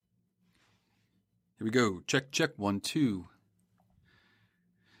Here we go. Check, check, 1, 2.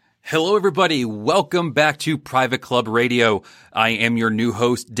 Hello, everybody. Welcome back to Private Club Radio. I am your new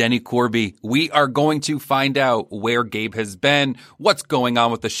host, Denny Corby. We are going to find out where Gabe has been, what's going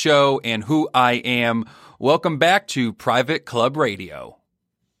on with the show, and who I am. Welcome back to Private Club Radio.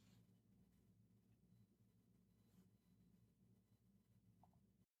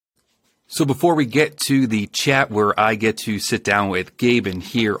 So before we get to the chat where I get to sit down with Gabe and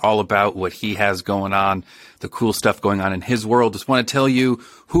hear all about what he has going on, the cool stuff going on in his world, just want to tell you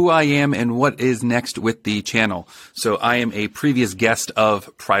who I am and what is next with the channel. So I am a previous guest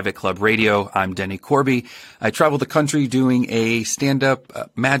of Private Club Radio. I'm Denny Corby. I travel the country doing a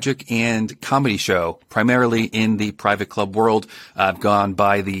stand-up magic and comedy show, primarily in the private club world. I've gone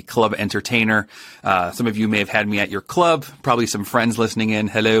by the Club Entertainer. Some of you may have had me at your club, probably some friends listening in.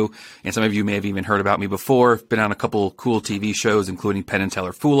 Hello. And some of you may have even heard about me before. Been on a couple cool TV shows, including Penn and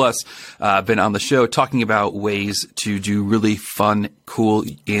Teller Fool Us. Been on the show talking about ways to do really fun, cool,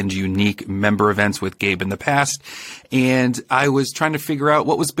 and unique member events with Gabe in the past. And I was trying to figure out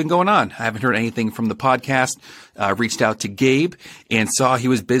what was been going on. I haven't heard anything from the podcast. Reached out to Gabe and saw he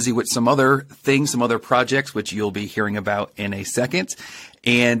was busy with some other things, some other projects, which you'll be hearing about in a second.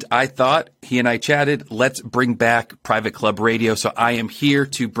 And I thought, he and I chatted, let's bring back Private Club Radio. So I am here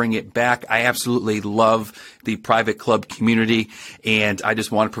to bring it back. I absolutely love the private club community, and I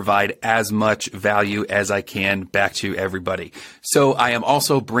just want to provide as much value as I can back to everybody. So I am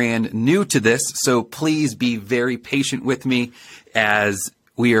also brand new to this, so please be very patient with me as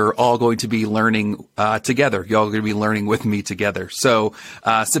we are all going to be learning together. You're all going to be learning with me together. So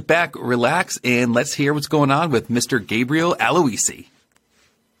sit back, relax, and let's hear what's going on with Mr. Gabriel Aloisi.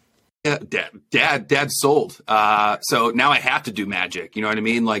 Yeah, dad sold. So now I have to do magic. You know what I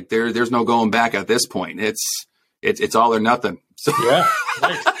mean? Like there's no going back at this point. It's all or nothing. So yeah,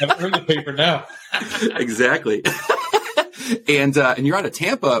 right. Haven't heard the paper now. Exactly. And you're out of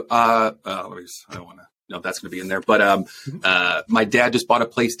Tampa. I don't want to know if that's going to be in there, but my dad just bought a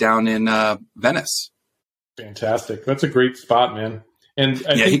place down in Venice. Fantastic. That's a great spot, man. And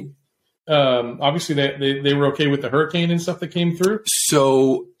I think obviously they were okay with the hurricane and stuff that came through.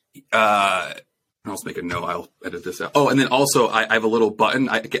 So. I'll just make a note. I'll edit this out. Oh, and then also I have a little button.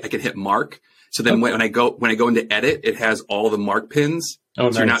 I can hit mark. So then when I go into edit, it has all the mark pins. Oh, so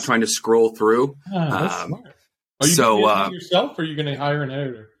nice. You're not trying to scroll through. That's smart. Are you doing it yourself, or are you going to hire an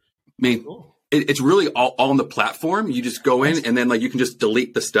editor? I mean, cool. It's really all on the platform. You just go in and then you can just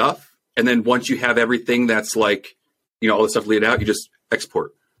delete the stuff. And then once you have everything that's all the stuff laid out, you just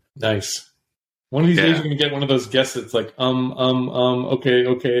export. Nice. One of these days, you're going to get one of those guests that's like,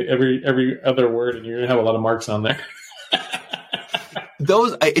 okay, every other word, and you're going to have a lot of marks on there.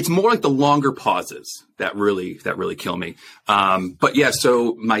 It's more like the longer pauses that really kill me. But yeah,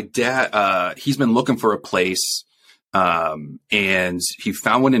 so my dad, he's been looking for a place, and he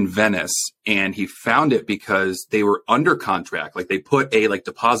found one in Venice, and he found it because they were under contract. Like they put a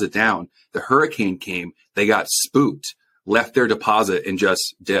deposit down. The hurricane came, they got spooked, left their deposit and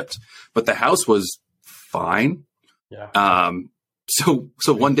just dipped. But the house was fine. Yeah. So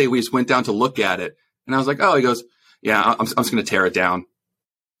one day we just went down to look at it, and I was like, oh, he goes, yeah, I'm just going to tear it down.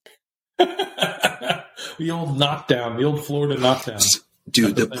 The old Florida knockdown.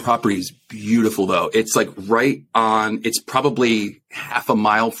 Dude, the property's beautiful though. It's it's probably half a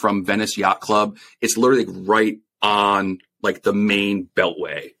mile from Venice Yacht Club. It's literally right on the main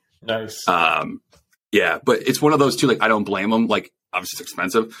beltway. Nice. Yeah, but it's one of those too, I don't blame them. Obviously it's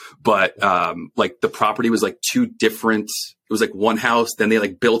expensive, but, the property was two different, it was one house, then they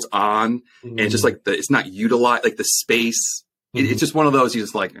built on, and it's just it's not utilized, the space. It's just one of those, you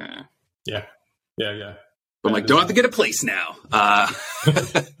just eh. Yeah. But I'm don't have to get a place now.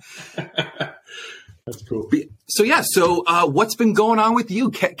 That's cool. So what's been going on with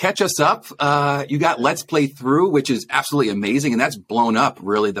you? Catch us up. You got Let's Play Through, which is absolutely amazing. And that's blown up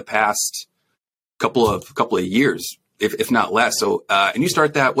really the past couple of years, if not less. So, and you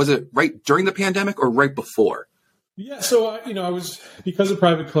start that, was it right during the pandemic or right before? Yeah. So, I was, because of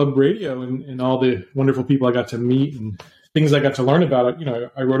Private Club Radio and all the wonderful people I got to meet and things I got to learn about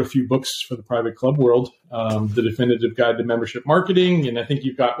it, I wrote a few books for the private club world, The Definitive Guide to Membership Marketing. And I think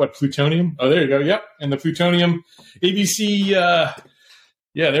you've got Plutonium. Oh, there you go. Yep. And the Plutonium ABC,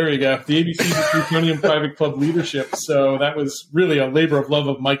 there we go. The ABCs of Plutonium Private Club Leadership. So that was really a labor of love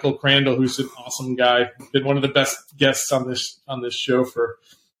of Michael Crandall, who's an awesome guy. Been one of the best guests on this show for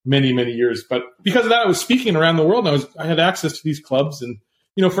many, many years. But because of that, I was speaking around the world, and I had access to these clubs. And,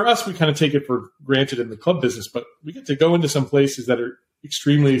 for us, we kind of take it for granted in the club business, but we get to go into some places that are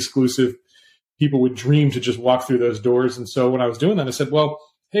extremely exclusive. People would dream to just walk through those doors. And so when I was doing that, I said, well,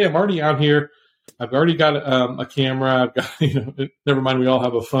 hey, I'm already out here. I've already got a camera. I've got, never mind, we all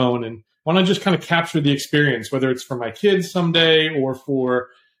have a phone, and want to just kind of capture the experience, whether it's for my kids someday or for,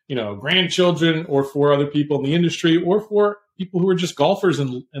 grandchildren or for other people in the industry or for people who are just golfers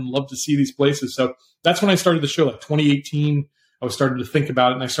and love to see these places. So that's when I started the show, like 2018. I was starting to think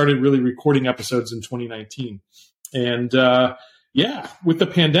about it, and I started really recording episodes in 2019. And with the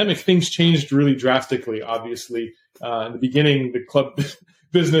pandemic, things changed really drastically, obviously. In the beginning, the club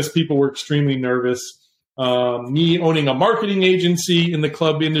business, people were extremely nervous. Me owning a marketing agency in the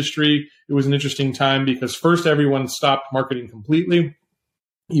club industry, it was an interesting time because first everyone stopped marketing completely,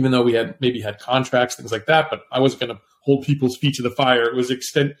 even though we had contracts, things like that. But I wasn't going to hold people's feet to the fire. It was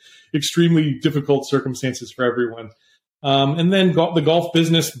extremely difficult circumstances for everyone. And then the golf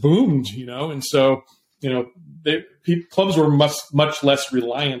business boomed, and so, clubs were much less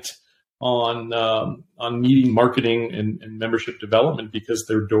reliant on needing marketing and membership development because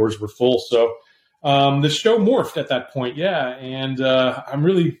their doors were full. So the show morphed at that point. Yeah. And I'm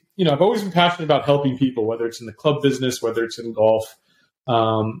really, I've always been passionate about helping people, whether it's in the club business, whether it's in golf.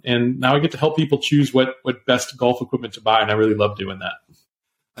 And now I get to help people choose what best golf equipment to buy. And I really love doing that.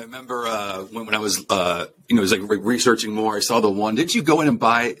 I remember when I was, it was like researching more. I saw the one. Did you go in and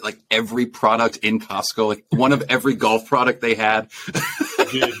buy like every product in Costco, like one of every golf product they had? I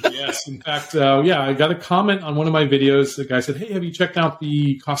did, yes. In fact, I got a comment on one of my videos. The guy said, "Hey, have you checked out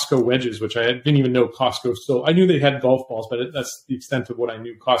the Costco wedges?" Which I didn't even know Costco. So I knew they had golf balls, but that's the extent of what I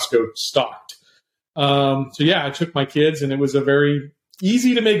knew Costco stocked. I took my kids, and it was a very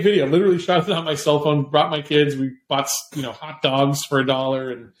easy to make video. Literally shot it on my cell phone, brought my kids. We bought, hot dogs for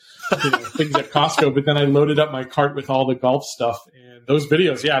 $1 and things at Costco. But then I loaded up my cart with all the golf stuff and those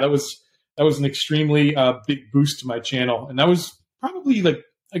videos. Yeah, that was an extremely big boost to my channel. And that was probably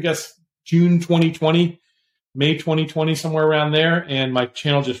June 2020, May 2020, somewhere around there. And my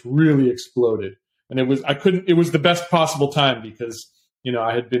channel just really exploded. And it was the best possible time because,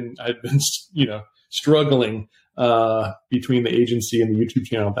 I had been struggling between the agency and the YouTube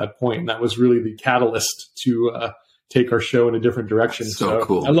channel at that point. And that was really the catalyst to take our show in a different direction. So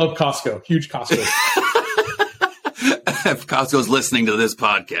cool. I love Costco, huge Costco. If Costco's listening to this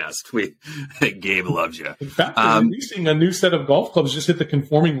podcast, Gabe loves you. In fact, they're releasing a new set of golf clubs, just hit the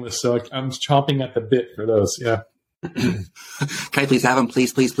conforming list. So I'm chomping at the bit for those. Yeah. Can I please have them?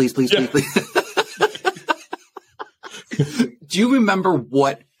 Please, please, please, please, yeah. please, please. Do you remember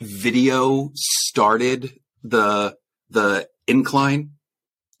what video started the incline?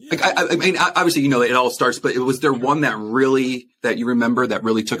 Like, I mean, obviously, it all starts, but was there one that you remember that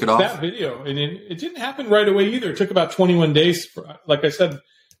really took it off? That video. And it didn't happen right away either. It took about 21 days. Like I said,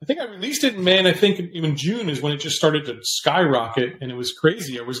 I think I released it in I think even June is when it just started to skyrocket. And it was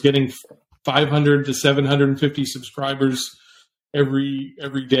crazy. I was getting 500 to 750 subscribers every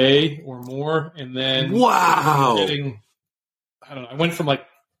day or more. And then wow, I went from like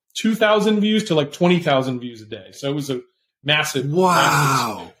 2,000 views to like 20,000 views a day. So it was a massive.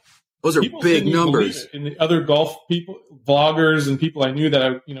 Wow. Those are big numbers. And the other golf people, vloggers and people I knew that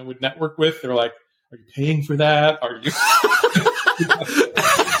I, would network with, they're like, "Are you paying for that? Are you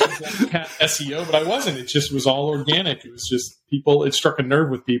SEO?" But I wasn't. It just was all organic. It was just people, it struck a nerve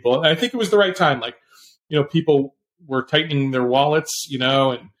with people. And I think it was the right time. Like, people were tightening their wallets,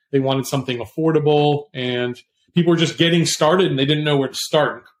 and they wanted something affordable, and people were just getting started and they didn't know where to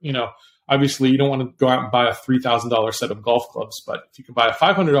start. Obviously you don't want to go out and buy a $3,000 set of golf clubs, but if you can buy a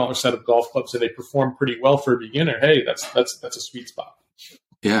 $500 set of golf clubs and they perform pretty well for a beginner, hey, that's a sweet spot.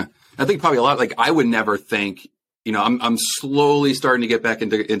 Yeah. I think probably a lot, like I would never think, I'm slowly starting to get back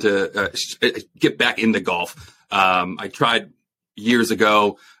into golf. I tried years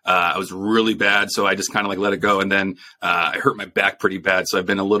ago. I was really bad, so I just kind of let it go. And then I hurt my back pretty bad, so I've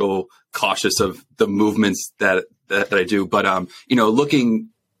been a little cautious of the movements that I do. But looking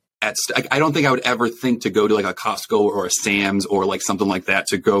at, I don't think I would ever think to go to like a Costco or a Sam's or like something like that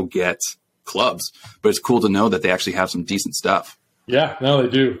to go get clubs. But it's cool to know that they actually have some decent stuff. Yeah, no,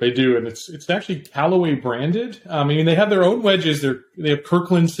 they do, and it's actually Callaway branded. I mean, they have their own wedges. They have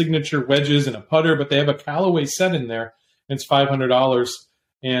Kirkland signature wedges and a putter, but they have a Callaway set in there. And it's $500.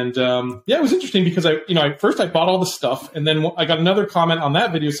 And it was interesting because first I bought all the stuff, and then I got another comment on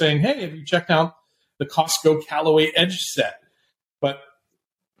that video saying, "Hey, have you checked out the Costco Callaway Edge set?" But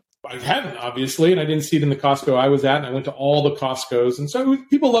I hadn't, obviously, and I didn't see it in the Costco I was at, and I went to all the Costcos. And so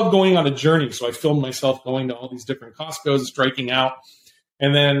people love going on a journey, so I filmed myself going to all these different Costcos, striking out.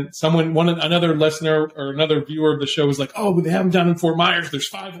 And then another listener or another viewer of the show was like, "Oh, they have them down in Fort Myers. There's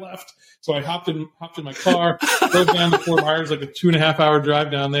 5 left." So I hopped in my car, drove down to Fort Myers, like a 2.5-hour drive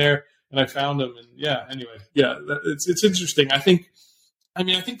down there, and I found them. And anyway, it's interesting. I think I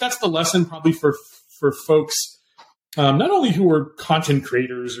mean, I think that's the lesson probably for folks, not only who are content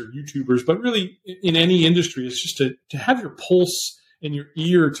creators or YouTubers, but really in any industry, is just to have your pulse and your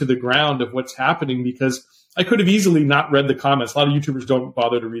ear to the ground of what's happening, because I could have easily not read the comments. A lot of YouTubers don't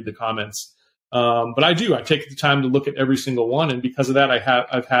bother to read the comments. But I do. I take the time to look at every single one. And because of that,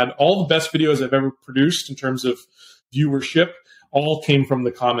 I've had all the best videos I've ever produced in terms of viewership, all came from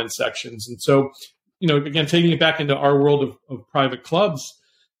the comment sections. And so, again, taking it back into our world of private clubs,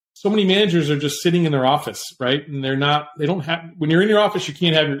 so many managers are just sitting in their office, right? And when you're in your office, you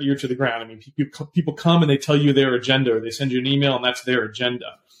can't have your ear to the ground. I mean, people come and they tell you their agenda, or they send you an email and that's their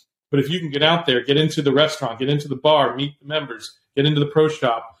agenda. But if you can get out there, get into the restaurant, get into the bar, meet the members, get into the pro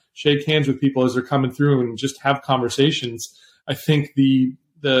shop, shake hands with people as they're coming through and just have conversations, I think it's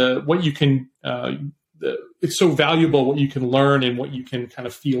so valuable what you can learn and what you can kind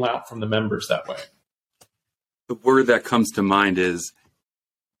of feel out from the members that way. The word that comes to mind is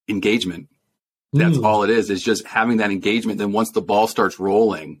engagement. That's all it is just having that engagement. Then once the ball starts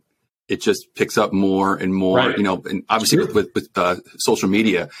rolling, it just picks up more and more, right. And obviously with social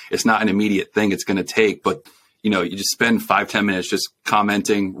media, it's not an immediate thing it's going to take, but you just spend 5-10 minutes just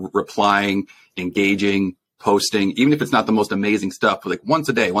commenting, replying, engaging, posting, even if it's not the most amazing stuff, but like once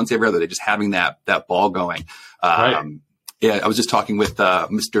a day, once every other day, just having that ball going. Right. Yeah, I was just talking with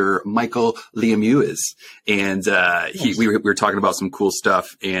Mr. Michael Liamuez, and we were talking about some cool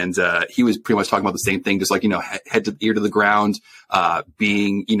stuff, and he was pretty much talking about the same thing, just like head to ear to the ground,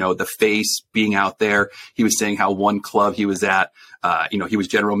 being the face, being out there. He was saying how one club he was at, he was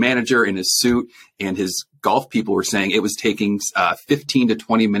general manager in his suit, and his golf people were saying it was taking 15 to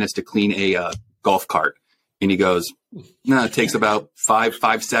 20 minutes to clean a golf cart, and he goes, "No, it takes about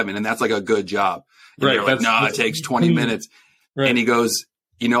 5-7, and that's like a good job." And right. Like, no, it takes 20 minutes. Right. And he goes,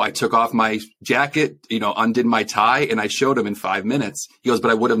 I took off my jacket, undid my tie, and I showed him in 5 minutes. He goes, but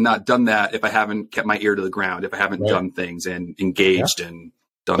I would have not done that if I haven't kept my ear to the ground, if I haven't done things and engaged and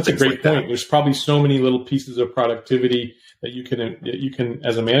done That's things a great like point. that. There's probably so many little pieces of productivity that you can,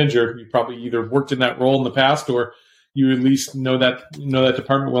 as a manager, you probably either worked in that role in the past, or you at least know that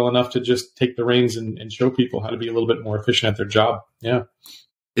department well enough to just take the reins and show people how to be a little bit more efficient at their job. Yeah.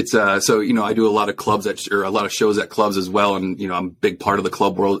 It's so I do a lot of clubs or a lot of shows at clubs as well, and I'm a big part of the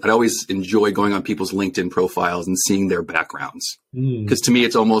club world. I always enjoy going on people's LinkedIn profiles and seeing their backgrounds, because to me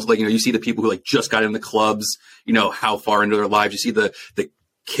it's almost like you see the people who like just got in the clubs, how far into their lives. You see the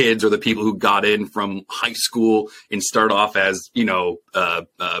kids or the people who got in from high school and start off as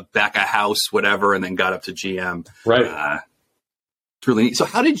back of house whatever, and then got up to GM. Right. It's really neat. So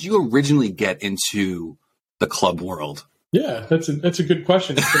how did you originally get into the club world? Yeah, that's a good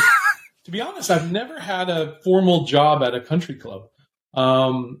question. To be honest, I've never had a formal job at a country club.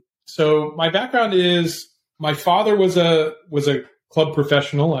 So my background is my father was a club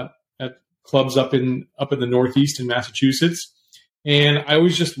professional at clubs up in the Northeast in Massachusetts, and I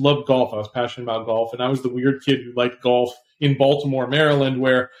always just loved golf. I was passionate about golf, and I was the weird kid who liked golf in Baltimore, Maryland,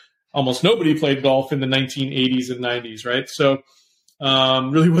 where almost nobody played golf in the 1980s and 90s, right? So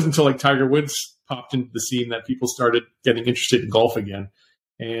really wasn't until like Tiger Woods popped into the scene that people started getting interested in golf again.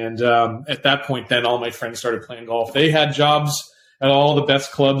 And at that point, then all my friends started playing golf. They had jobs at all the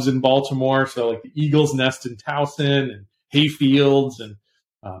best clubs in Baltimore. So like the Eagles Nest in Towson and Hayfields and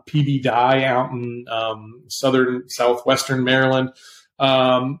PB Dye out in southwestern Maryland.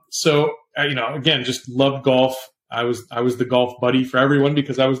 So again, just loved golf. I was the golf buddy for everyone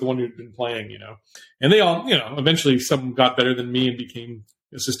because I was the one who'd been playing, and they all, eventually some got better than me and became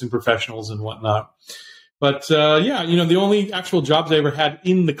assistant professionals and whatnot. But the only actual jobs I ever had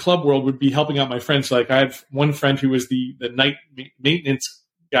in the club world would be helping out my friends. So, like I had one friend who was the night maintenance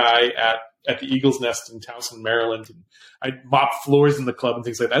guy at the Eagles Nest in Towson, Maryland. And I'd mop floors in the club and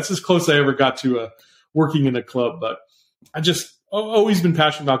things like that. That's as close as I ever got to working in a club. But I just always been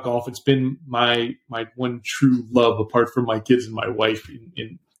passionate about golf. It's been my one true love, apart from my kids and my wife,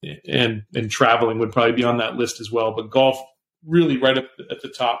 and traveling would probably be on that list as well. But golf really right up at the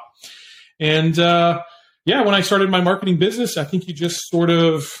top. And when I started my marketing business, I think you just sort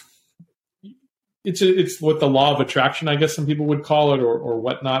of it's what the law of attraction, I guess some people would call it, or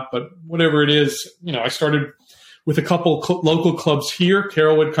whatnot. But whatever it is, I started with a couple local clubs here.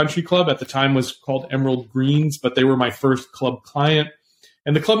 Carrollwood Country Club at the time was called Emerald Greens, but they were my first club client.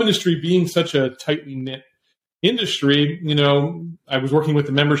 And the club industry being such a tightly knit industry, I was working with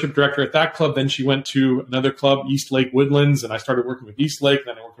the membership director at that club. Then she went to another club, East Lake Woodlands, and I started working with East Lake.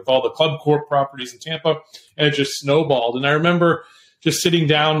 Then I worked with all the Club Corp properties in Tampa, and it just snowballed. And I remember just sitting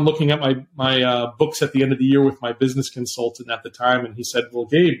down, looking at my books at the end of the year with my business consultant at the time, and he said, "Well,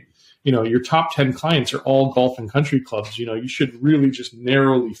 Gabe, your top 10 clients are all golf and country clubs. You should really just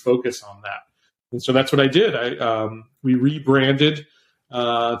narrowly focus on that. And so that's what I did. We rebranded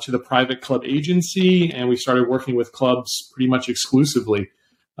to the Private Club Agency, and we started working with clubs pretty much exclusively.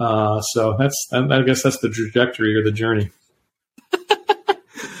 So I guess that's the trajectory or the journey.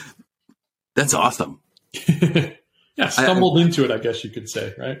 That's awesome. Yeah, stumbled into it, I guess you could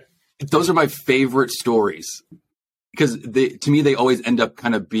say, right? Those are my favorite stories because to me, they always end up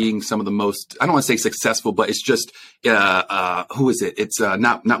kind of being some of the most, I don't want to say successful, but it's just, who is it? It's,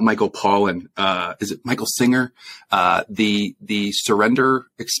 not Michael Pollan. Is it Michael Singer? The Surrender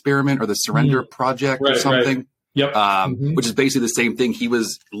Experiment or the Surrender Project or something. Right. Yep. Which is basically the same thing. He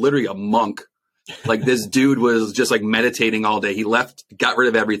was literally a monk. Like this dude was just like meditating all day. He left, got rid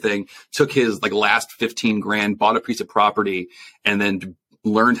of everything, took his like last 15 grand, bought a piece of property, and then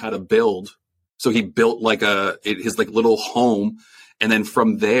learned how to build. So he built like his like little home. And then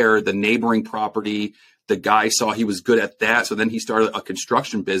from there, the neighboring property, the guy saw he was good at that. So then he started a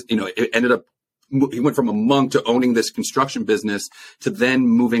construction business. It ended up, he went from a monk to owning this construction business to then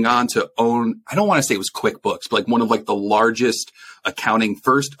moving on to own, I don't want to say it was QuickBooks, but like one of like the largest accounting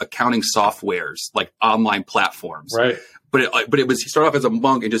softwares, like online platforms. Right. But it was, he started off as a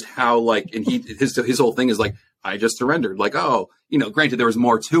monk and just how like, and his whole thing is like, I just surrendered. Like, granted there was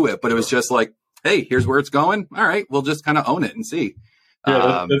more to it, but it was just like, hey, here's where it's going. All right, we'll just kind of own it and see.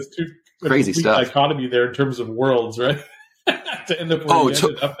 Yeah, that's too crazy stuff. Dichotomy there in terms of worlds, right? To end up where you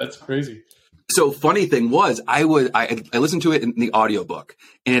ended up, that's crazy. So funny thing was, I listened to it in the audiobook,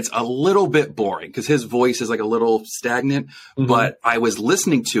 and it's a little bit boring because his voice is like a little stagnant. Mm-hmm. But I was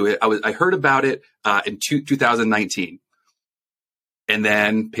listening to it. I heard about it in 2019. And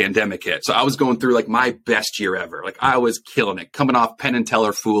then pandemic hit. So I was going through like my best year ever. Like I was killing it, coming off Penn and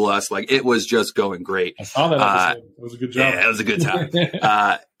Teller, Fool Us. Like it was just going great. I saw that episode. It was a good job. Yeah, it was a good time.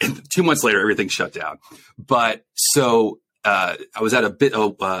 And 2 months later, everything shut down. But so I was at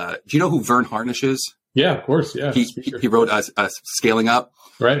do you know who Vern Harnish is? Yeah, of course. Yeah. He wrote Scaling Up.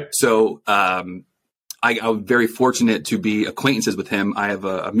 Right. So I was very fortunate to be acquaintances with him. I have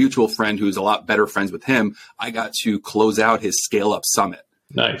a mutual friend who's a lot better friends with him. I got to close out his Scale Up Summit.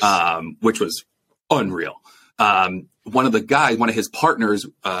 Nice. Which was unreal. One of his partners,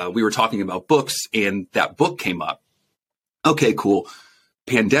 we were talking about books and that book came up. Okay, cool.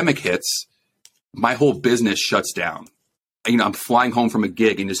 Pandemic hits. My whole business shuts down. I'm flying home from a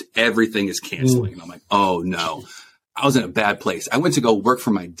gig and just everything is canceling. And I'm like, oh no, I was in a bad place. I went to go work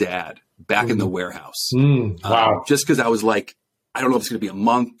for my dad back in the warehouse. Wow. Just because I was like, I don't know if it's going to be a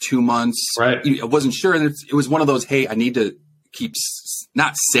month, 2 months. Right. I wasn't sure. And it was one of those, hey, I need to keep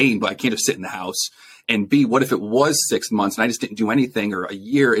not sane, but I can't just sit in the house. And B, what if it was 6 months and I just didn't do anything, or a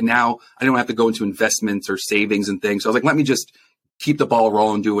year, and now I don't have to go into investments or savings and things. So I was like, let me just keep the ball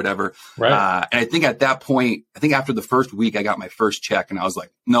rolling, do whatever. Right. And I think at that point, after the first week, I got my first check and I was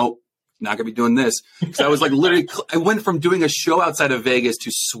like, nope. Not gonna be doing this. So I was like, literally, I went from doing a show outside of Vegas to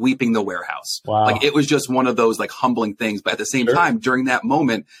sweeping the warehouse. Wow. Like it was just one of those like humbling things. But at the same time, during that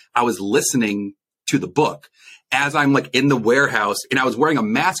moment, I was listening to the book as I'm like in the warehouse, and I was wearing a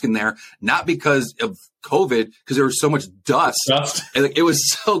mask in there, not because of COVID, because there was so much dust. And, like, it was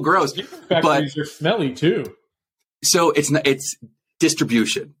so gross. Factories are smelly too. So it's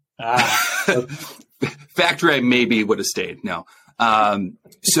distribution. Factory, I maybe would have stayed. No.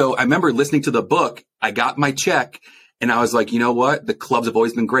 So I remember listening to the book, I got my check and I was like, you know what? The clubs have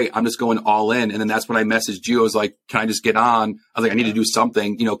always been great. I'm just going all in. And then that's when I messaged you. I was like, can I just get on? I was like, I need to do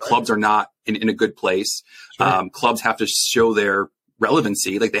something. Clubs are not in a good place. Sure. Clubs have to show their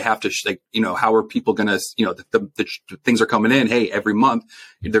relevancy. Like they have to, how are people going to, the things are coming in. Hey, every month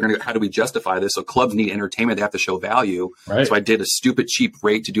they're going to, how do we justify this? So clubs need entertainment. They have to show value. Right. So I did a stupid cheap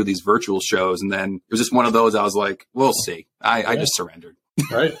rate to do these virtual shows. And then it was just one of those, I was like, we'll see. I just surrendered.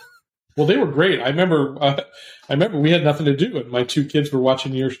 Right. Well, they were great. I remember we had nothing to do, and my 2 kids were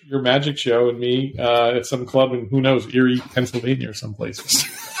watching your magic show and me at some club in, who knows, Erie, Pennsylvania or someplace.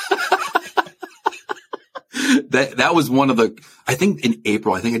 That was one of I think in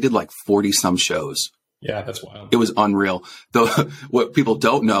April, I did like 40 some shows. Yeah, that's wild. It was unreal. Though what people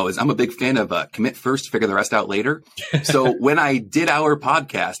don't know is I'm a big fan of commit first, figure the rest out later. So when I did our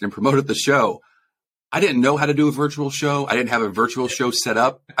podcast and promoted the show, I didn't know how to do a virtual show. I didn't have a virtual show set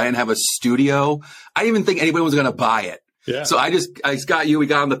up. I didn't have a studio. I didn't even think anybody was going to buy it. Yeah. So I just got you, we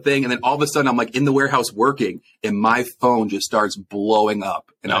got on the thing. And then all of a sudden I'm like in the warehouse working and my phone just starts blowing up.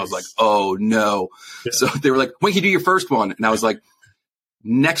 And nice. I was like, oh no. Yeah. So they were like, when can you do your first one? And I was like,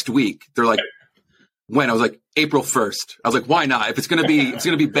 next week. They're like, when? I was like, April 1st. I was like, why not? If it's going to be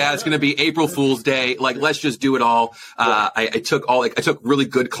bad, it's going to be April Fool's Day. Like, let's just do it all. I took really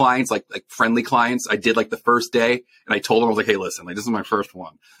good clients, like friendly clients. I did like the first day, and I told them, I was like, hey, listen, like, this is my first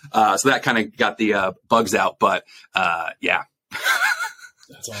one. So that kind of got the bugs out, but yeah.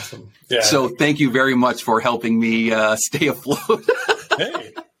 That's awesome. Yeah. So thank you very much for helping me stay afloat.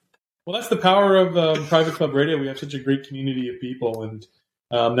 Hey. Well, that's the power of Private Club Radio. We have such a great community of people, and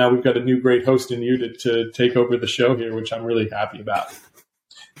now we've got a new great host in you to take over the show here, which I'm really happy about.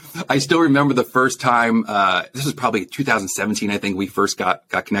 I still remember the first time, this was probably 2017, I think we first got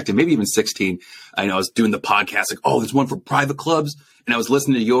connected, maybe even 16. I know I was doing the podcast, like, oh, there's one for private clubs. And I was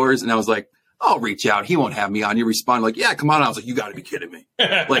listening to yours, and I was like, I'll reach out. He won't have me on. You respond like, yeah, come on. I was like, you got to be kidding me.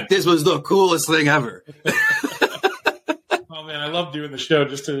 Like, this was the coolest thing ever. Oh, man, I love doing the show.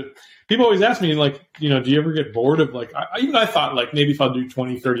 People always ask me, like, do you ever get bored of, like, I thought, like, maybe if I'll do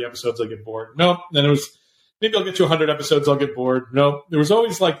 20, 30 episodes, I'll get bored. Nope. Then it was, maybe I'll get to 100 episodes, I'll get bored. Nope. There was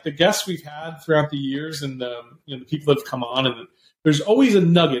always, like, the guests we've had throughout the years and, the people that have come on, and there's always a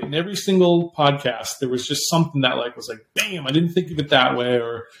nugget in every single podcast. There was just something that, like, was like, damn, I didn't think of it that way,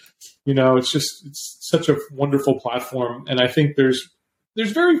 or, it's such a wonderful platform. And I think there's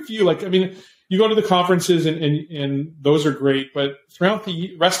very few, like, I mean, you go to the conferences and those are great, but throughout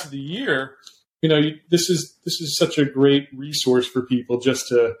the rest of the year, this is such a great resource for people just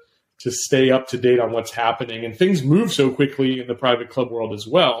to stay up to date on what's happening. And things move so quickly in the private club world as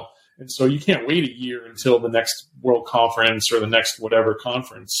well. And so you can't wait a year until the next World Conference or the next whatever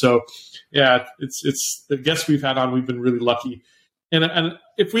conference. So yeah, it's the guests we've had on, we've been really lucky. And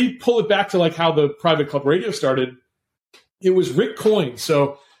if we pull it back to like how the Private Club Radio started, it was Rick Coyne.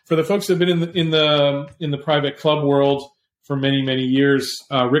 So for the folks that have been in the private club world for many, many years,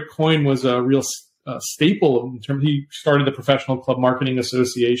 Rick Coyne was a real staple in terms. He started the Professional Club Marketing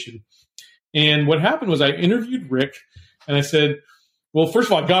Association. And what happened was I interviewed Rick, and I said, well, first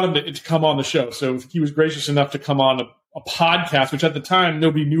of all, I got him to come on the show. So he was gracious enough to come on a podcast, which at the time,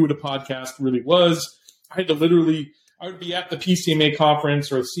 nobody knew what a podcast really was. I would be at the PCMA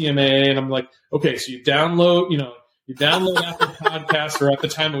conference or CMA, and I'm like, okay, so you download Apple Podcasts, or at the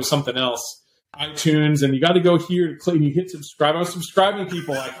time it was something else, iTunes, and you got to go here to click and you hit subscribe. I was subscribing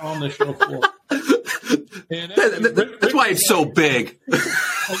people like on the show floor. And that's why it's so big.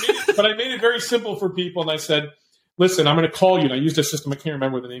 But I made it very simple for people, and I said, listen, I'm going to call you. And I used a system, I can't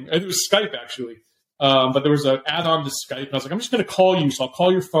remember the name. It was Skype, actually. But there was an add-on to Skype. And I was like, I'm just going to call you. So I'll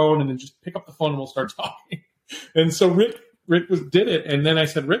call your phone and then just pick up the phone and we'll start talking. And so Rick did it. And then I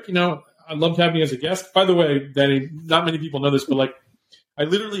said, Rick, I'd love to have you as a guest. By the way, Danny, not many people know this, but like I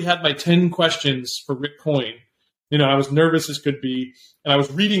literally had my 10 questions for Rick Coyne. I was nervous as could be. And I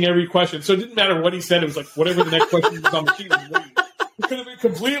was reading every question. So it didn't matter what he said. It was like whatever the next question was on the sheet. It could have been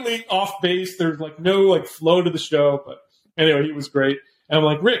completely off base. There's like no like flow to the show. But anyway, he was great. And I'm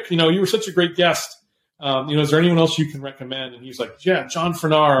like, Rick, you were such a great guest. Is there anyone else you can recommend? And he's like, yeah, John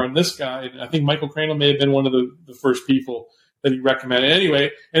Fernar and this guy. And I think Michael Crandall may have been one of the first people that he recommended.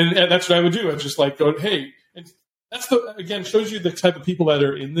 Anyway, and that's what I would do. I'd just like go, hey, and that's again, shows you the type of people that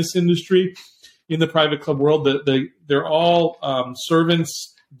are in this industry, in the private club world. They're all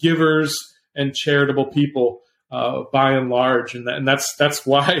servants, givers, and charitable people by and large. And that's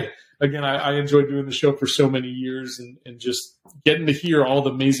why, again, I enjoyed doing the show for so many years and just getting to hear all the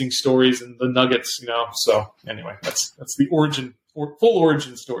amazing stories and the nuggets, So anyway, that's the full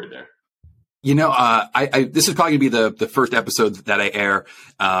origin story there. This is probably gonna be the first episode that I air.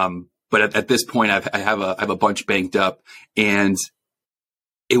 But at this point, I have a bunch banked up, and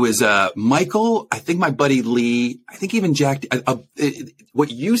it was Michael, I think my buddy Lee, I think even Jack. What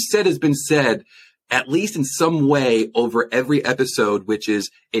you said has been said at least in some way over every episode, which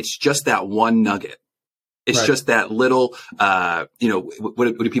is it's just that one nugget. It's right. Just that little, what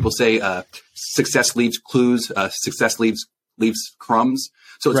do people say? Success leaves clues. Success leaves crumbs.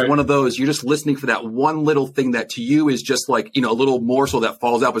 So it's right. One of those, you're just listening for that one little thing that to you is just like, a little morsel that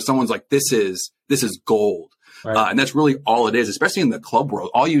falls out, but someone's like, this is gold. Right. And that's really all it is, especially in the club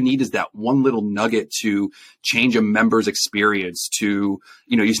world. All you need is that one little nugget to change a member's experience to,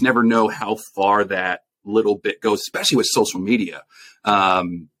 you just never know how far that little bit goes, especially with social media.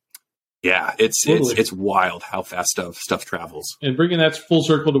 Yeah, it's wild how fast stuff travels. And bringing that full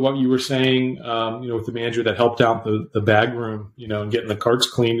circle to what you were saying, with the manager that helped out the bag room, and getting the carts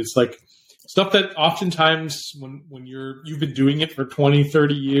cleaned. It's like stuff that oftentimes when you've been doing it for 20,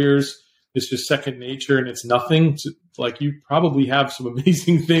 30 years, it's just second nature and it's nothing. Like you probably have some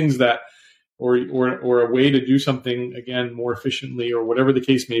amazing things that, or a way to do something again more efficiently or whatever the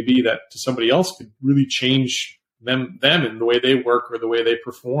case may be that to somebody else could really change them and the way they work or the way they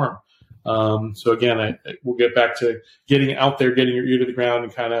perform. So again, we'll get back to getting out there, getting your ear to the ground,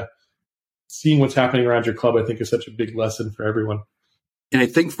 and kind of seeing what's happening around your club. I think is such a big lesson for everyone. And I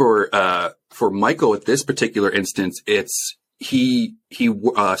think for Michael at this particular instance, he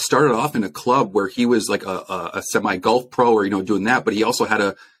started off in a club where he was like a semi golf pro or, doing that, but he also had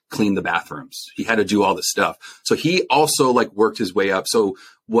to clean the bathrooms. He had to do all this stuff. So he also like worked his way up. So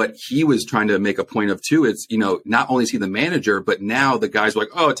what he was trying to make a point of too is, not only is he the manager, but now the guys were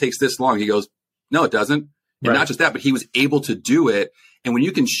like, oh, it takes this long. He goes, no, it doesn't. And not just that, but he was able to do it. And when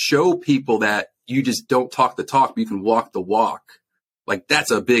you can show people that you just don't talk the talk, but you can walk the walk, like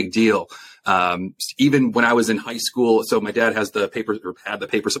that's a big deal. Even when I was in high school, so my dad had the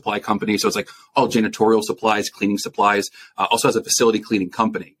paper supply company. So it's like all janitorial supplies, cleaning supplies, also has a facility cleaning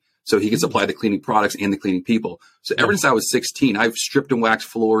company. So he can supply the cleaning products and the cleaning people. So ever since I was 16, I've stripped and waxed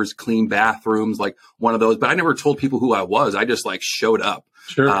floors, cleaned bathrooms, like one of those, but I never told people who I was. I just like showed up.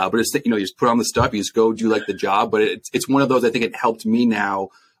 Sure. But it's, you just put on the stuff, you just go do like the job. But it's one of those, I think it helped me now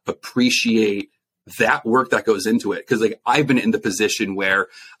appreciate that work that goes into it. Cause like I've been in the position where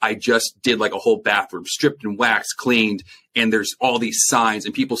I just did like a whole bathroom, stripped and waxed, cleaned, and there's all these signs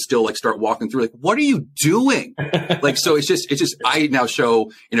and people still like start walking through like, what are you doing? Like, so it's just, I now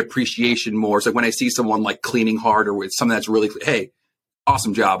show an appreciation more. So like when I see someone like cleaning hard or with something that's really, hey,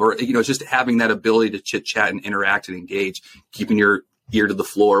 awesome job. Or, it's just having that ability to chit chat and interact and engage, keeping your ear to the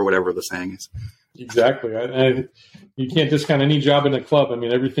floor, or whatever the saying is. Exactly. You can't discount any job in a club. I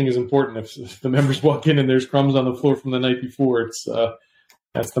mean, everything is important. If the members walk in and there's crumbs on the floor from the night before,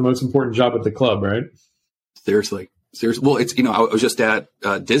 that's the most important job at the club, right? Seriously. Well, it's, I was just at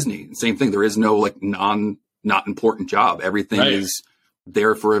Disney. Same thing. There is no like not important job. Everything is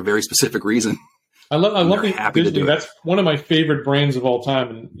there for a very specific reason. I love Disney. That's one of my favorite brands of all time.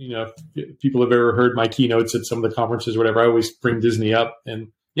 And, if people have ever heard my keynotes at some of the conferences or whatever, I always bring Disney up.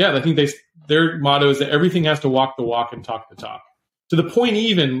 And yeah, I think their motto is that everything has to walk the walk and talk the talk. To the point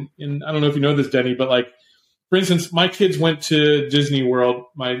even, and I don't know if you know this, Denny, but like, for instance, my kids went to Disney World.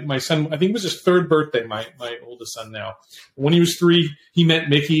 My son, I think it was his third birthday, my oldest son now. When he was 3, he met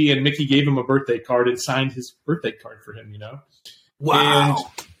Mickey, and Mickey gave him a birthday card and signed his birthday card for him, Wow.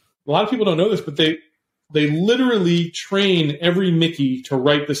 And a lot of people don't know this, but they literally train every Mickey to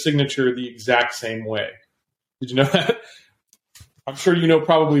write the signature the exact same way. Did you know that? I'm sure you know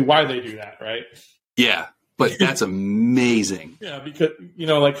probably why they do that, right? Yeah, but that's amazing. Yeah,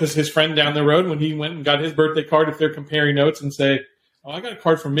 because his friend down the road, when he went and got his birthday card, if they're comparing notes and say, oh, I got a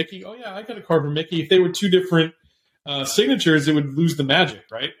card from Mickey. Oh, yeah, I got a card from Mickey. If they were two different signatures, it would lose the magic,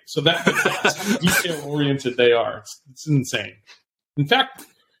 right? So that's how detail-oriented they are. It's insane. In fact,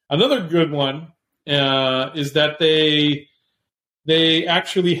 another good one is that they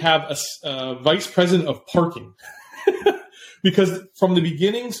actually have a vice president of parking. Because from the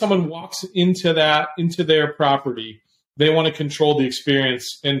beginning, someone walks into their property, they want to control the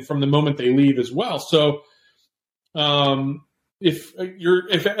experience, and from the moment they leave as well. So, if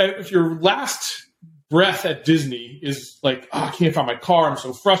your last breath at Disney is like, oh, I can't find my car, I'm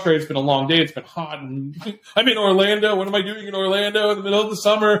so frustrated, it's been a long day, it's been hot, and I'm in Orlando. What am I doing in Orlando in the middle of the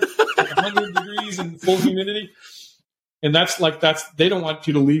summer, 100 degrees and full humidity? And that's they don't want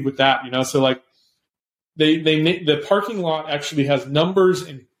you to leave with that, So like. The parking lot actually has numbers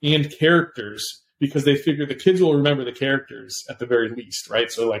and characters because they figure the kids will remember the characters at the very least, right?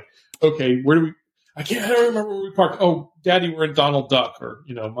 So like, okay, I don't remember where we parked. Oh, Daddy, we're in Donald Duck, or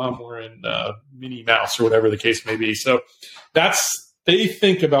Mom, we're in Minnie Mouse, or whatever the case may be. So they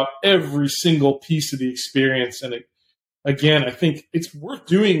think about every single piece of the experience, and again, I think it's worth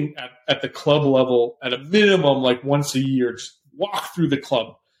doing at the club level at a minimum, like once a year. Just walk through the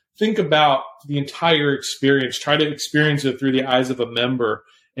club. Think about the entire experience. Try to experience it through the eyes of a member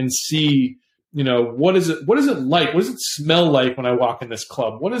and see, what is it like? What does it smell like when I walk in this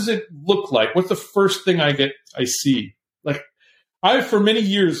club? What does it look like? What's the first thing I see? Like, I, for many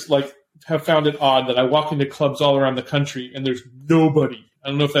years, like, have found it odd that I walk into clubs all around the country and there's nobody. I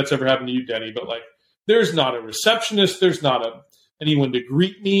don't know if that's ever happened to you, Denny, but like, there's not a receptionist. There's not anyone to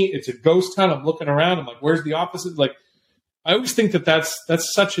greet me. It's a ghost town. I'm looking around. I'm like, where's the opposite? Like, I always think that's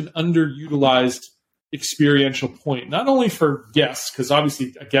such an underutilized experiential point, not only for guests, because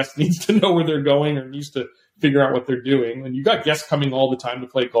obviously a guest needs to know where they're going or needs to figure out what they're doing. And you got guests coming all the time to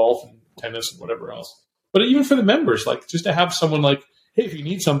play golf and tennis and whatever else. But even for the members, like just to have someone like, hey, if you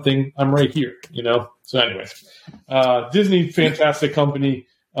need something, I'm right here, So anyways, Disney, fantastic company.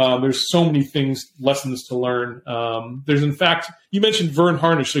 There's so many lessons to learn. There's, in fact, you mentioned Vern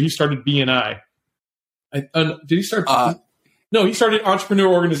Harnish, so he started BNI. Did he start? No, he started Entrepreneur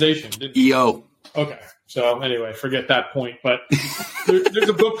Organization. EO. Okay. So anyway, forget that point. But there's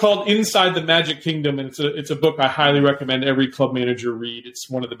a book called Inside the Magic Kingdom, and it's a book I highly recommend every club manager read. It's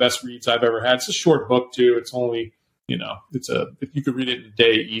one of the best reads I've ever had. It's a short book too. It's only, you could read it in a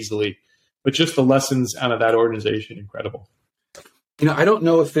day easily. But just the lessons out of that organization, incredible. I don't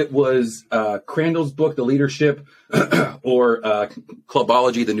know if it was Crandall's book, The Leadership, or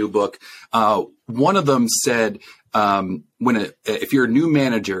Clubology, the new book. One of them said, if you're a new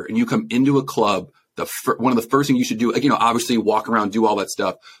manager and you come into a club, one of the first things you should do, obviously walk around, do all that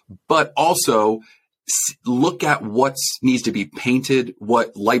stuff, but also look at what needs to be painted,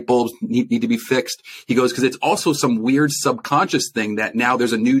 what light bulbs need to be fixed. He goes, because it's also some weird subconscious thing that now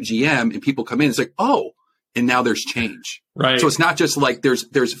there's a new GM and people come in. It's like, oh, and now there's change. Right. So it's not just like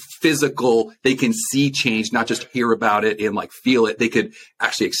there's physical, they can see change, not just hear about it and like feel it. They could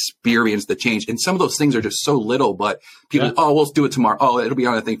actually experience the change. And some of those things are just so little, but people, we'll do it tomorrow. Oh, it'll be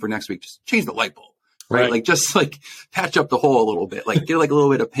on a thing for next week. Just change the light bulb. Right. Like just like patch up the hole a little bit, like get like a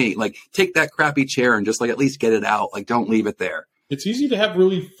little bit of paint, like take that crappy chair and just like at least get it out. Like don't leave it there. It's easy to have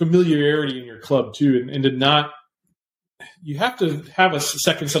really familiarity in your club too. And to not, you have to have a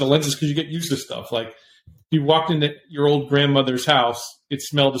second set of lenses because you get used to stuff. Like you walked into your old grandmother's house, it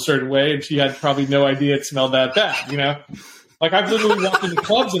smelled a certain way and she had probably no idea it smelled that bad, Like I've literally walked into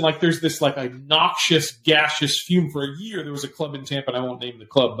clubs and like there's this like a noxious, gaseous fume. For a year, there was a club in Tampa, and I won't name the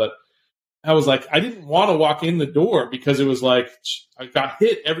club, but I was like, I didn't want to walk in the door because it was like, I got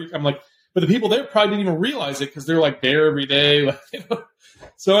hit I'm like, but the people there probably didn't even realize it because they're like there every day.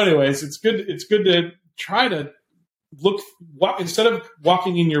 So anyways, it's good to try to walk instead of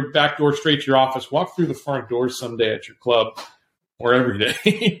walking in your back door straight to your office, walk through the front door someday at your club or every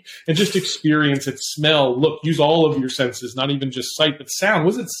day and just experience it, smell, look, use all of your senses, not even just sight, but sound.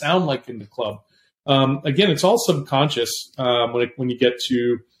 What does it sound like in the club? Again, it's all subconscious when you get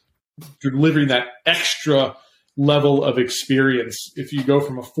to delivering that extra level of experience. If you go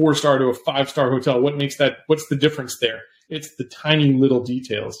from a 4-star to a 5-star hotel, what's the difference there? It's the tiny little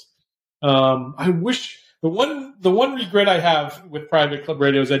details. I wish the one regret I have with private club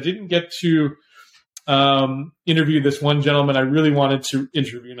radio is I didn't get to interview this one gentleman I really wanted to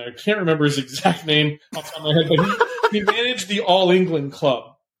interview, and I can't remember his exact name off the top of my head, but he managed the All England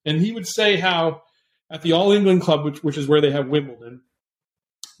Club, and he would say how at the All England Club, which is where they have Wimbledon,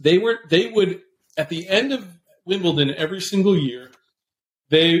 they would at the end of Wimbledon every single year,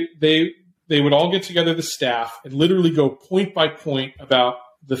 they would all get together, the staff, and literally go point by point about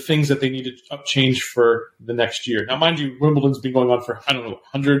the things that they needed to change for the next year. Now, mind you, Wimbledon's been going on for,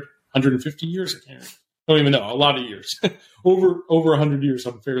 100, 150 years. I don't even know, a lot of years. over 100 years,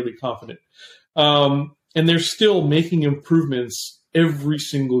 I'm fairly confident. And they're still making improvements every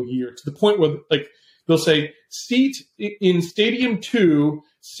single year to the point where, like, they'll say, seat in Stadium 2,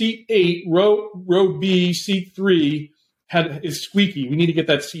 seat 8, row B, seat 3 is squeaky. We need to get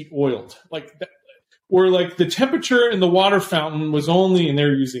that seat oiled. Like that, or like the temperature in the water fountain was only, and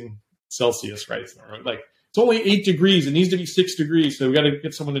they're using Celsius, right? Like it's only 8 degrees. It needs to be 6 degrees. So we got to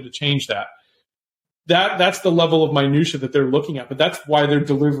get someone to change that. That's the level of minutia that they're looking at. But that's why they're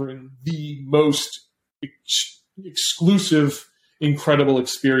delivering the most exclusive, incredible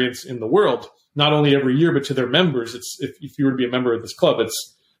experience in the world. Not only every year, but to their members. It's if you were to be a member of this club,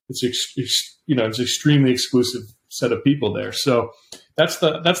 it's extremely exclusive set of people there. So that's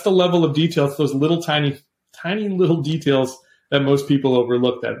the level of detail. It's those little tiny little details that most people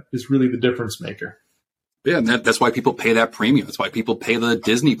overlook that is really the difference maker. Yeah, and that's why people pay that premium. That's why people pay the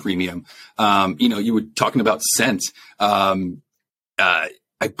Disney premium. You were talking about scent. I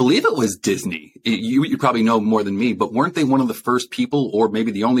believe it was Disney. You probably know more than me, but weren't they one of the first people, or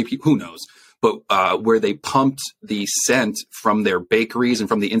maybe the only people, who knows, but where they pumped the scent from their bakeries and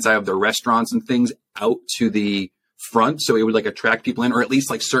from the inside of their restaurants and things out to the front, so it would like attract people in, or at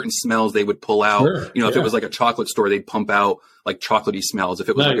least like certain smells they would pull out. Sure, If it was like a chocolate store, they'd pump out like chocolatey smells. If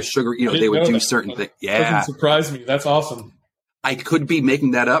it was like a sugar, they would do certain things. Yeah, doesn't surprise me. That's awesome. I could be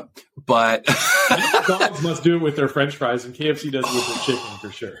making that up, but McDonald's must do it with their French fries, and KFC does it with their chicken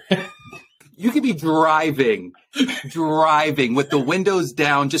for sure. You could be driving with the windows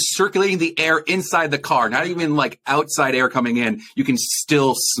down, just circulating the air inside the car, not even like outside air coming in. You can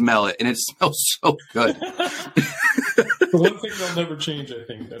still smell it, and it smells so good. The one thing they'll never change, I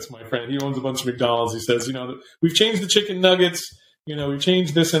think, that's my friend. He owns a bunch of McDonald's. He says, we've changed the chicken nuggets, we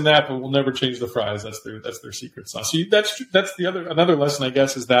changed this and that, but we'll never change the fries. That's their secret sauce. So that's another lesson, I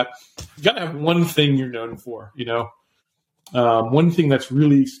guess, is that you got to have one thing you're known for, one thing that's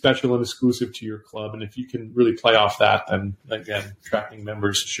really special and exclusive to your club. And if you can really play off that, then again, attracting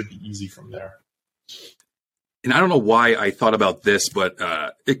members should be easy from there. and I don't know why I thought about this, but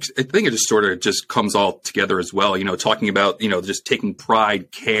I think it just sort of just comes all together as well. You know, talking about, you know, just taking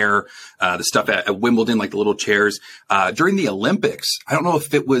pride, care, the stuff at Wimbledon, like the little chairs. During the Olympics, I don't know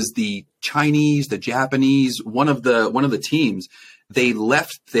if it was the Chinese, the Japanese, one of the teams, they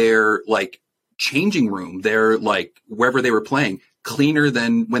left their like changing room, their like wherever they were playing, cleaner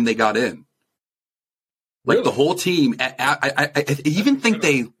than when they got in. Like really? The whole team, I even think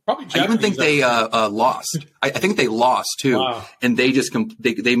they lost. I think they lost too, wow. And they just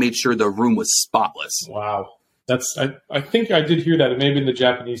they made sure the room was spotless. Wow, I think I did hear that. It may have been the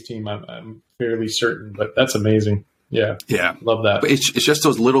Japanese team. I'm fairly certain, but that's amazing. Yeah, love that. But it's just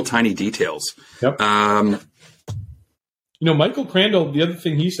those little tiny details. Yep. You know, Michael Crandall. The other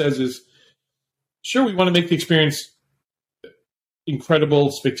thing he says is, sure, we want to make the experience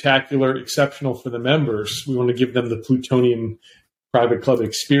incredible, spectacular, exceptional for the members. We want to give them the plutonium private club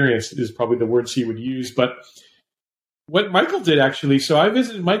experience is probably the words he would use. But what Michael did actually, so I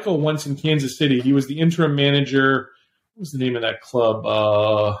visited Michael once in Kansas City. He was the interim manager. What was the name of that club?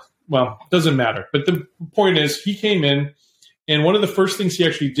 Well, doesn't matter. But the point is he came in, and one of the first things he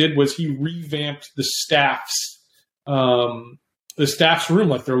actually did was he revamped the staff's room,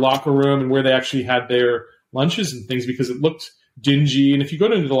 like their locker room and where they actually had their lunches and things, because it looked dingy. And if you go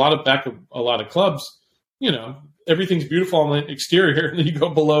to a lot of clubs, you know, everything's beautiful on the exterior, and then you go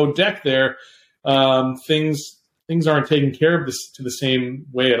below deck there, things aren't taken care of to the same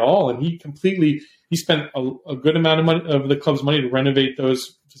way at all. And he spent a good amount of money, of the club's money, to renovate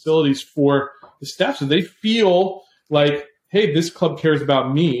those facilities for the staff, so they feel like, hey, this club cares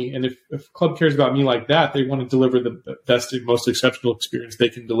about me. And if a club cares about me like that, they want to deliver the best and most exceptional experience they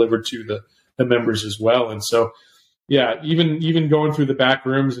can deliver to the members as well. And so, yeah, even going through the back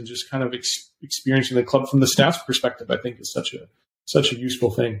rooms and just kind of experiencing the club from the staff's perspective, I think is such a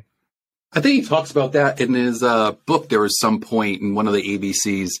useful thing. I think he talks about that in his book. There was some point in one of the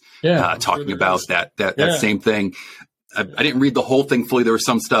ABCs talking about that same thing. I didn't read the whole thing fully. There was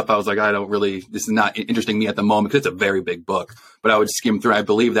some stuff I was like, this is not interesting me at the moment, because it's a very big book, but I would skim through. I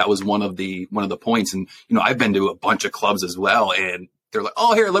believe that was one of the points. And, you know, I've been to a bunch of clubs as well, and they're like,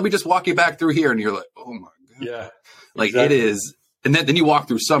 oh, here, let me just walk you back through here. And you're like, oh my God. Yeah. Like exactly. It is. And then you walk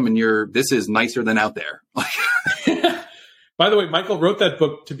through some and this is nicer than out there. By the way, Michael wrote that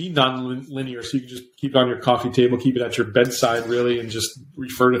book to be non-linear, so you can just keep it on your coffee table, keep it at your bedside, really, and just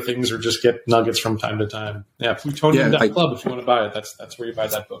refer to things or just get nuggets from time to time. Yeah, Plutonium.club if you want to buy it. That's where you buy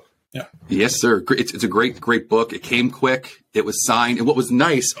that book. Yeah. Yes, sir. It's a great book. It came quick. It was signed. And what was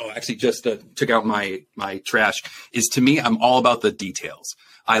nice, actually just took out my trash, is to me, I'm all about the details.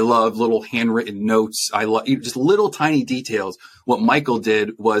 I love little handwritten notes. I love just little tiny details. What Michael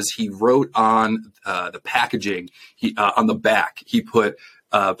did was he wrote on the packaging, on the back, he put,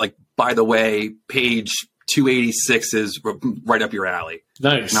 by the way, page 286 is right up your alley.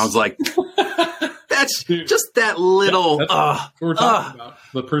 Nice. And I was like, that's just that little. That's what we're talking about,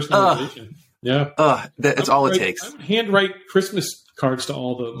 the personalization. That's all it takes. I would handwrite Christmas cards to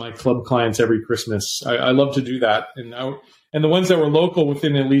all my club clients every Christmas. I love to do that. And the ones that were local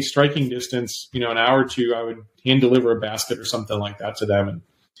within at least striking distance, you know, an hour or two, I would hand deliver a basket or something like that to them. And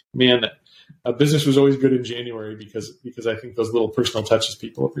man, business was always good in January because I think those little personal touches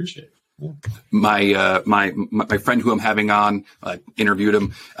people appreciate. Yeah. My friend who I'm having on, interviewed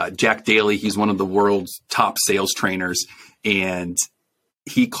him, Jack Daly. He's one of the world's top sales trainers, and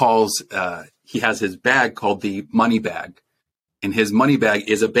he has his bag called the money bag, and his money bag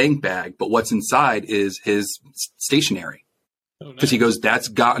is a bank bag, but what's inside is his stationery. Because he goes, that's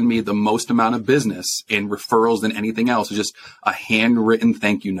gotten me the most amount of business and referrals than anything else. It's just a handwritten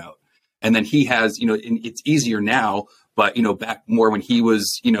thank you note. And then he has, you know, it's easier now, but, you know, back more when he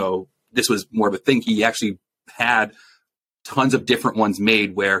was, you know, this was more of a thing. He actually had tons of different ones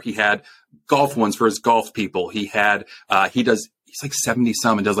made, where he had golf ones for his golf people. He had, he's like 70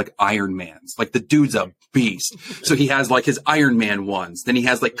 some and does like Ironmans. Like the dude's a beast. So he has like his Ironman ones. Then he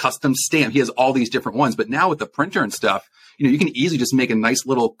has like custom stamp. He has all these different ones. But now with the printer and stuff, you know, you can easily just make a nice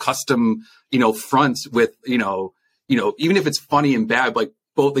little custom, you know, front with, you know, even if it's funny and bad, like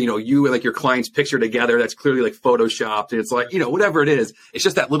both, you know, you and like your client's picture together, that's clearly like photoshopped. And it's like, you know, whatever it is, it's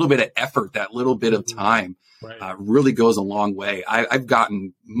just that little bit of effort, that little bit of time, really goes a long way. I've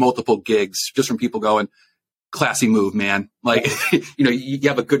gotten multiple gigs just from people going, classy move, man. Like, you know, you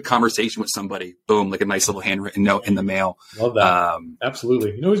have a good conversation with somebody, boom, like a nice little handwritten note in the mail. Love that.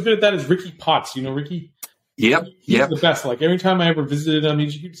 Absolutely. You know who's good at that is Ricky Potts. You know, Ricky? Yep. He's the best. Like every time I ever visited him,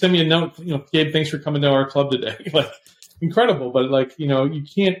 he'd send me a note, you know, Gabe, thanks for coming to our club today. Like incredible. But like, you know, you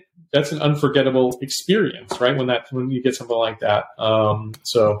can't, that's an unforgettable experience, right? When you get something like that.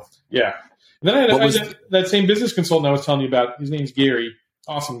 So yeah. And then I had that same business consultant I was telling you about. His name's Gary.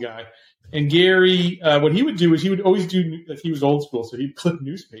 Awesome guy. And Gary, what he would do is he would always do, like, he was old school, so he'd clip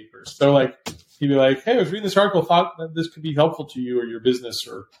newspapers. So, like, he'd be like, hey, I was reading this article, thought that this could be helpful to you or your business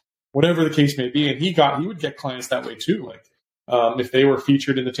or whatever the case may be. And he would get clients that way too. Like, if they were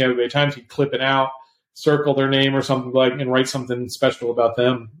featured in the Tampa Bay Times, he'd clip it out, circle their name or something like, and write something special about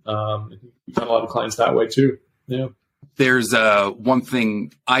them. He got a lot of clients that way too. Yeah. There's one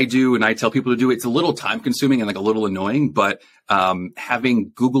thing I do and I tell people to do. It's a little time consuming and like a little annoying, but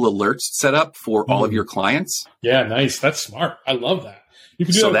having Google Alerts set up for all of your clients. Yeah, nice. That's smart. I love that. You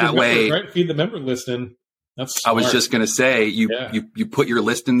can do so that way, members, right? Feed the member list in. That's smart. I was just going to say, you put your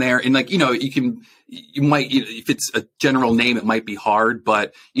list in there and, like, you might, if it's a general name, it might be hard,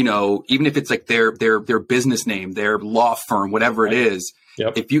 but, even if it's like their business name, their law firm, whatever it is,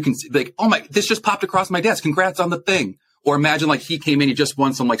 if you can, like, oh my, this just popped across my desk. Congrats on the thing. Or imagine, like, he came in, he just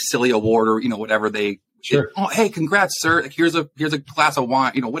won some, like, silly award or, whatever oh, hey, congrats, sir. Like, here's a glass of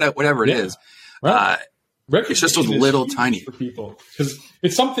wine, whatever it is. Right. It's just those little tiny for people, because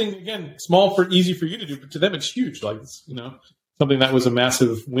it's something, again, small easy for you to do, but to them it's huge. Like, it's, something that was a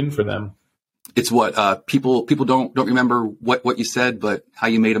massive win for them. It's what people don't remember what you said, but how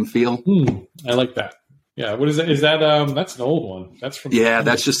you made them feel. I like that. Yeah. What is that? Is that that's an old one? That's from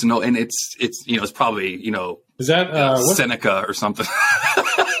that's just an old, and it's it's probably is that Seneca or something.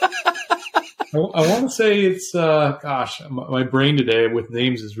 I want to say it's my brain today with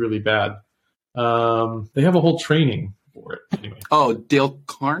names is really bad. They have a whole training for it anyway. Oh, Dale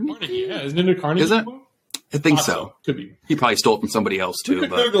Carnegie? Yeah, isn't it a Carnegie? Is it? I think so. Could be. He probably stole it from somebody else too. We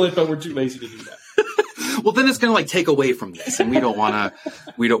could Google it, but we're too lazy to do that. Well, then it's going to like take away from this, and we don't want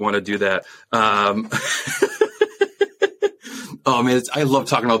to do that. Oh man, I love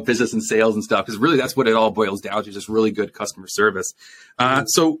talking about business and sales and stuff, because really that's what it all boils down to, just really good customer service.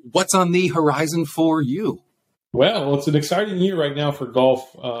 So what's on the horizon for you? Well, it's an exciting year right now for golf.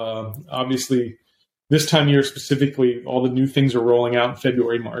 Obviously, this time of year specifically, all the new things are rolling out in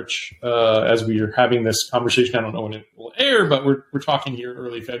February, March, as we are having this conversation. I don't know when it will air, but we're talking here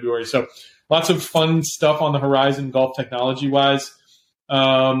early February. So lots of fun stuff on the horizon, golf technology-wise.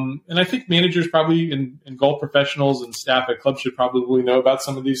 And I think managers probably and golf professionals and staff at clubs should probably know about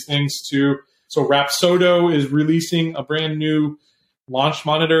some of these things too. So Rapsodo is releasing a brand new launch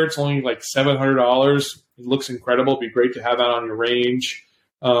monitor. It's only like $700. It looks incredible. It'd be great to have that on your range.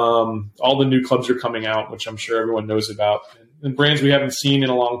 All the new clubs are coming out, which I'm sure everyone knows about. And brands we haven't seen in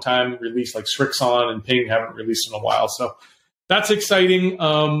a long time released, like Srixon and Ping, haven't released in a while. So that's exciting.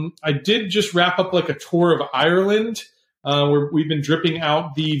 I did just wrap up like a tour of Ireland, where we've been dripping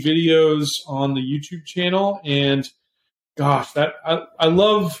out the videos on the YouTube channel. And gosh, that I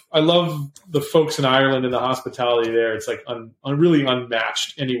love the folks in Ireland and the hospitality there. It's like really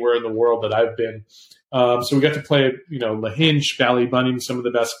unmatched anywhere in the world that I've been. So we got to play, Lahinch, Ballybunny, some of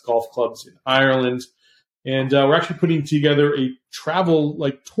the best golf clubs in Ireland. And we're actually putting together a travel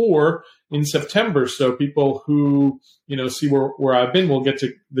tour in September. So people who, see where I've been will get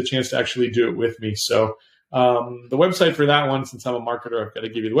to the chance to actually do it with me. So the website for that one, since I'm a marketer, I've got to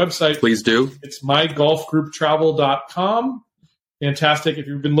give you the website. Please do. It's mygolfgrouptravel.com. Fantastic. If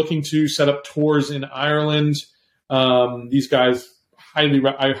you've been looking to set up tours in Ireland, these guys,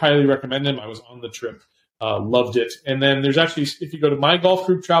 I highly recommend them. I was on the trip. Loved it. And then there's actually, if you go to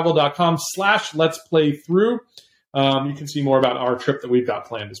mygolfgrouptravel.com/letsplaythrough, you can see more about our trip that we've got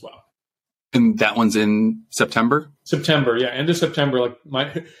planned as well. And that one's in September? September, yeah, end of September.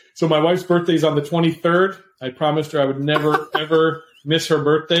 My wife's birthday is on the 23rd. I promised her I would never, ever miss her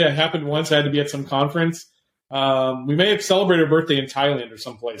birthday. It happened once. I had to be at some conference. We may have celebrated her birthday in Thailand or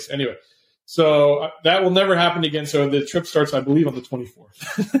someplace. Anyway, so that will never happen again. So the trip starts, I believe, on the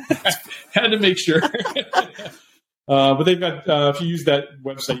 24th. Had to make sure. But they've got, if you use that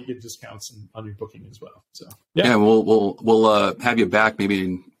website, you get discounts on your booking as well. So yeah, we'll have you back maybe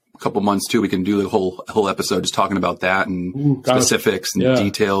in couple months too. We can do the whole episode just talking about that and specifics and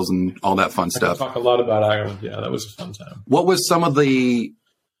details and all that fun stuff. Talk a lot about Ireland. Yeah, that was a fun time. What was some of the?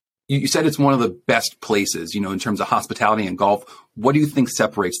 You said it's one of the best places, in terms of hospitality and golf. What do you think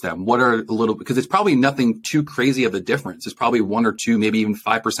separates them? What are because it's probably nothing too crazy of a difference. It's probably 1 or 2, maybe even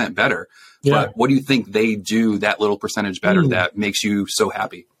 5% better. Yeah. But what do you think they do that little percentage better that makes you so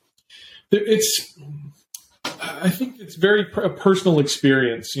happy? I think it's very a personal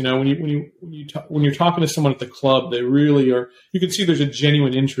experience. When you're talking to someone at the club, they really are. You can see there's a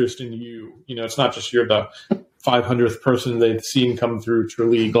genuine interest in you. It's not just you're the 500th person they've seen come through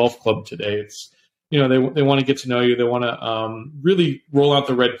Tralee Golf Club today. It's they want to get to know you. They want to really roll out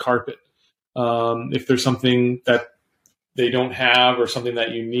the red carpet. If there's something that they don't have or something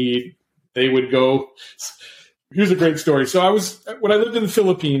that you need, they would go. Here's a great story. So when I lived in the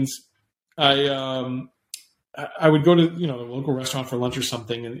Philippines, I would go to the local restaurant for lunch or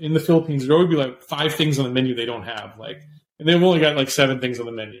something, and in the Philippines there would be like 5 things on the menu they don't have, and they've only got like 7 things on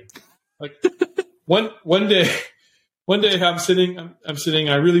the menu. Like one day I'm sitting.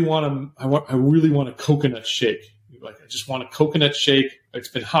 I really want a coconut shake. Like I just want a coconut shake. It's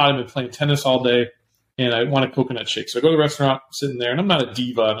been hot. I've been playing tennis all day, and I want a coconut shake. So I go to the restaurant, I'm sitting there, and I'm not a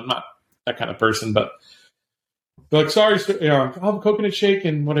diva, and I'm not that kind of person, but they're like, sorry, sir, I'll have a coconut shake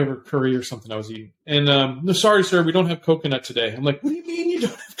and whatever curry or something I was eating. And no, sorry, sir, we don't have coconut today. I'm like, what do you mean you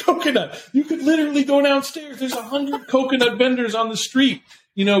don't have coconut? You could literally go downstairs. There's 100 coconut vendors on the street.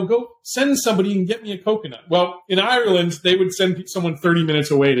 Go send somebody and get me a coconut. Well, in Ireland, they would send someone 30 minutes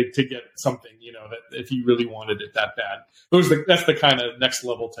away to get something, that if you really wanted it that bad. That's the kind of next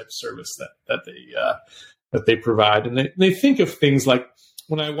level type of service that they provide. And they think of things like,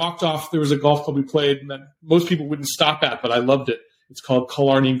 when I walked off, there was a golf club we played that most people wouldn't stop at, but I loved it. It's called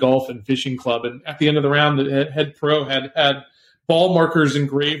Killarney Golf and Fishing Club. And at the end of the round, the head pro had ball markers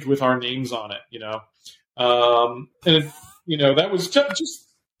engraved with our names on it, that was just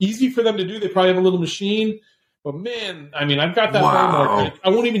easy for them to do. They probably have a little machine. But man, I've got that ball marker. I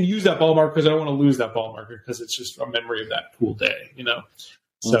won't even use that ball marker because I don't want to lose that ball marker because it's just a memory of that cool day,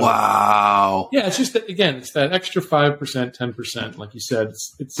 So, wow. Yeah, it's just that, again, it's that extra 5%, 10%, like you said.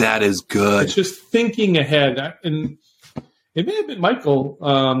 It's that is good. It's just thinking ahead. And it may have been Michael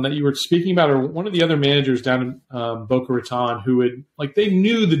that you were speaking about, or one of the other managers down in Boca Raton who they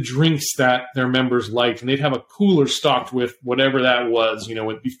knew the drinks that their members liked, and they'd have a cooler stocked with whatever that was,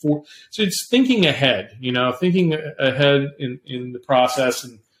 before. So it's thinking ahead, thinking ahead in the process,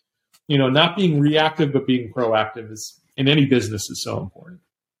 and, not being reactive, but being proactive in any business is so important.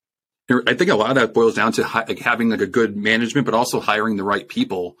 I think a lot of that boils down to having a good management, but also hiring the right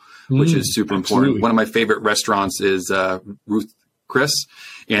people, which is super important. One of my favorite restaurants is Ruth Chris,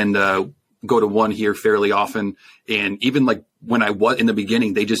 and go to one here fairly often. And even when I was in the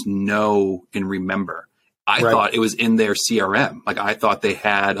beginning, they just know and remember. I thought it was in their CRM. I thought they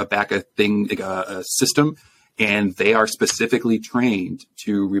had a system, and they are specifically trained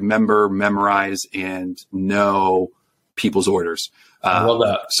to remember, memorize, and know people's orders. I love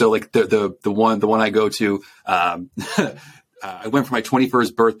that. So the one I go to, I went for my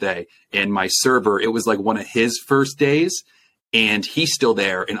 21st birthday, and my server, it was one of his first days, and he's still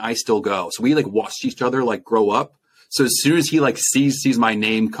there and I still go. So we watched each other grow up. So as soon as he sees my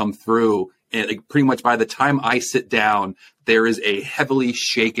name come through, and pretty much by the time I sit down, there is a heavily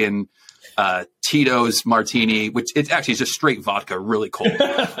shaken Tito's martini, which it's actually just straight vodka, really cold.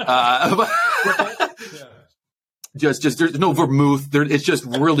 Just there's no vermouth. It's just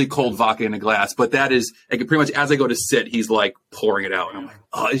really cold vodka in a glass. But that is pretty much as I go to sit, he's pouring it out, and I'm like,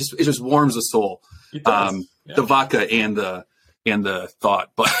 oh, it just warms the soul. The vodka and the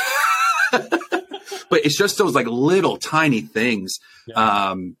thought, but but it's just those little tiny things.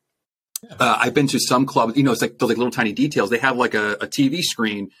 I've been to some clubs, it's those little tiny details. They have a TV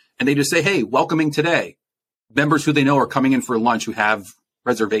screen, and they just say, "Hey, welcoming today, members who they know are coming in for lunch who have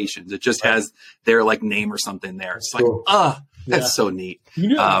reservations." It just has their name or something there. It's cool. That's so neat. You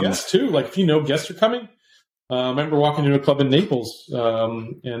know guests too. If you know guests are coming. I remember walking into a club in Naples,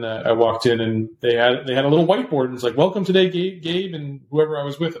 and I walked in, and they had a little whiteboard, and it's "Welcome today, Gabe, and whoever I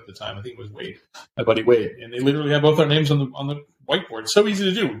was with at the time." I think it was Wade, my buddy Wade, and they literally have both our names on the whiteboard. So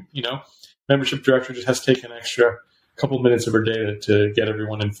easy to do, Membership director just has to take an extra couple minutes of her day to get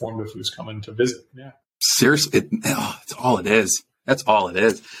everyone informed of who's coming to visit. Yeah, seriously, it's all it is. That's all it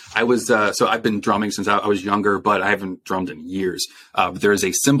is. I was so I've been drumming since I was younger, but I haven't drummed in years. There is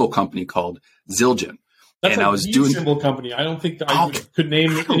a cymbal company called Zildjian. That's and I was doing cymbal company. I don't think I could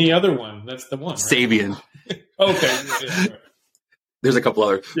name any other one. That's the one. Right? Sabian. Okay. Yeah. There's a couple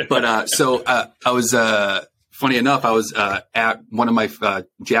other, but I was funny enough. I was at one of my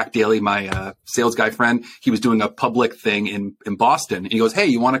Jack Daly, my sales guy friend. He was doing a public thing in Boston, and he goes, "Hey,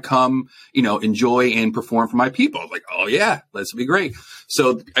 you want to come? Enjoy and perform for my people?" I was like, "Oh yeah, this will be great."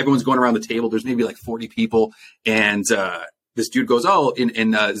 So everyone's going around the table. There's maybe 40 people, and this dude goes, "Oh, in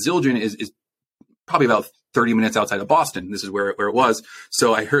Zildjian is probably about 30 minutes outside of Boston." This is where it was.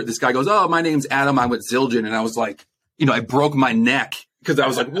 So I heard this guy goes, "Oh, my name's Adam. I'm with Zildjian." And I was like, I broke my neck because I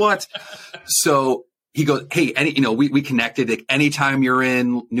was like, what? So he goes, "Hey, we connected. Anytime you're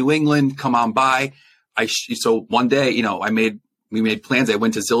in New England, come on by." So one day, we made plans. I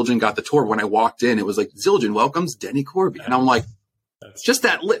went to Zildjian, got the tour. When I walked in, it was Zildjian welcomes Denny Corby. And I'm like, just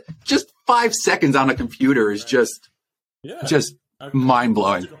 5 seconds on a computer is just mind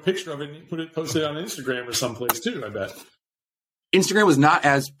blowing. Took a picture of it and post it on Instagram or someplace too, I bet. Instagram was not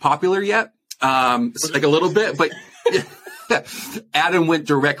as popular yet. Like a little bit, but Adam went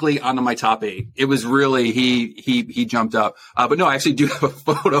directly onto my top 8. It was really, he jumped up. But no, I actually do have a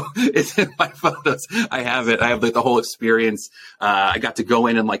photo. It's in my photos. I have it. I have like the whole experience. I got to go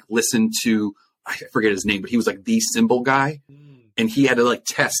in and like listen to, I forget his name, but he was like the cymbal guy, and he had to like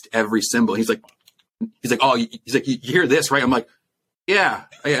test every cymbal. He's like, oh, he's like, you hear this, right? I'm like, yeah,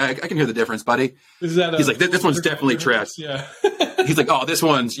 I can hear the difference, buddy. He's like, this one's definitely trash. Yeah. He's like, oh, this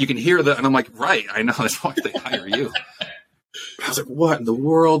one's, you can hear the, and I'm like, right, I know, that's why they hire you. I was like, what in the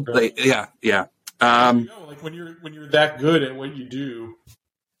world? Right. Yeah. Like when you're that good at what you do,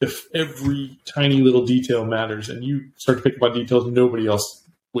 if every tiny little detail matters, and you start to pick up on details nobody else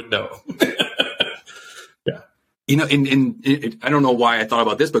would know. Yeah. You know, and I don't know why I thought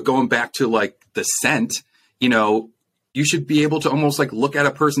about this, but going back to like the scent, you know, you should be able to almost like look at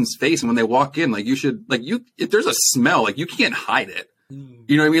a person's face, and when they walk in, like you should, like if there's a smell, like you can't hide it.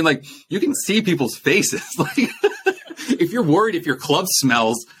 You know what I mean? Like you can see people's faces. Like if you're worried if your club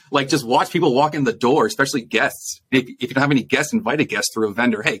smells, like just watch people walk in the door, especially guests. If you don't have any guests, invite a guest through a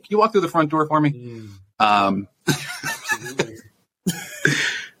vendor. Hey, can you walk through the front door for me? Absolutely.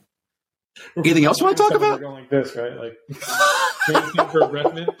 Anything else you want to talk about? Going like this, right? Like for a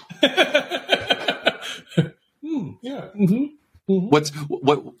breath mint. Yeah. Mm-hmm. Mm-hmm. What's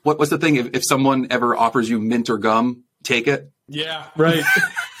the thing? If someone ever offers you mint or gum, take it. Yeah, right.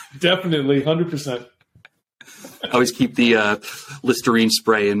 Definitely, 100%. I always keep the Listerine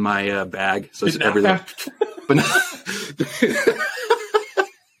spray in my bag, so it's everything. But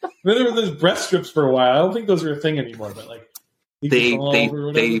there were those breath strips for a while. I don't think those are a thing anymore, but like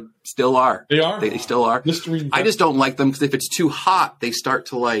they still are. They are. They still are. Listerine. I just don't like them because if it's too hot, they start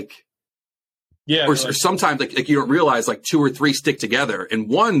to like. Yeah. Or sometimes like you don't realize like 2 or 3 stick together, and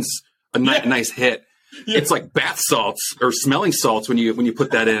one's a nice hit. Yeah. It's like bath salts or smelling salts when you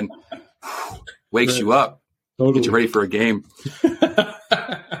put that in. Wakes you up. Totally. Get you ready for a game. Good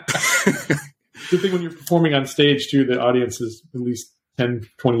thing when you're performing on stage, too, the audience is at least 10,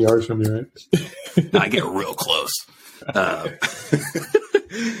 20 yards from you, right? I get real close.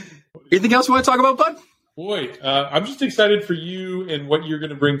 Anything else you want to talk about, bud? Boy, I'm just excited for you and what you're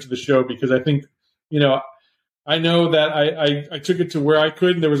going to bring to the show, because I think, I know that I took it to where I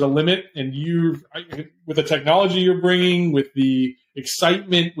could, and there was a limit, and with the technology you're bringing, with the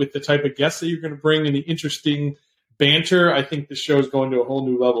excitement, with the type of guests that you're going to bring, and the interesting banter, I think the show is going to a whole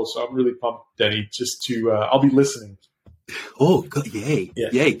new level. So I'm really pumped, Denny, I'll be listening. Oh, good. Yay. Yeah.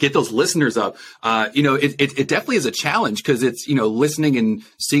 Yay. Get those listeners up. It definitely is a challenge because it's, listening and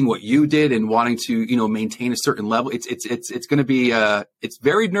seeing what you did and wanting to, maintain a certain level. It's going to be, it's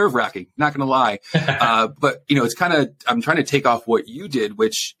very nerve wracking, not going to lie. But, it's kind of, I'm trying to take off what you did,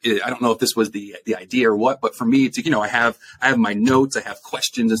 which I don't know if this was the idea or what, but for me, it's, I have my notes, I have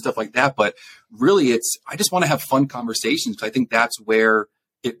questions and stuff like that. But really I just want to have fun conversations, because I think that's where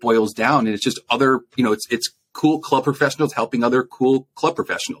it boils down. And it's just other, it's cool club professionals helping other cool club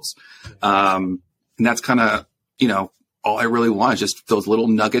professionals. And that's kind of, all I really want is just those little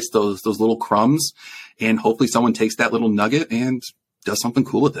nuggets, those little crumbs. And hopefully someone takes that little nugget and does something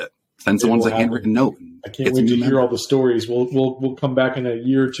cool with it. Sends someone a handwritten note. I can't wait to hear all the stories. We'll come back in a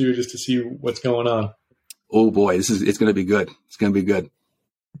year or two just to see what's going on. Oh boy, it's going to be good. It's going to be good.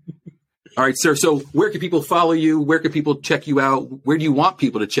 All right, sir. So where can people follow you? Where can people check you out? Where do you want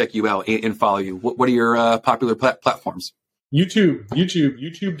people to check you out and follow you? What are your popular platforms?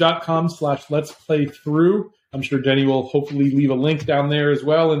 YouTube.com/letsplaythrough. I'm sure Denny will hopefully leave a link down there as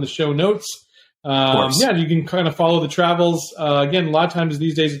well in the show notes. You can kind of follow the travels. Again, a lot of times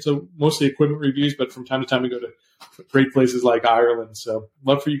these days it's mostly equipment reviews, but from time to time we go to great places like Ireland. So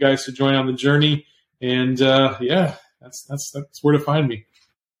love for you guys to join on the journey. And that's where to find me.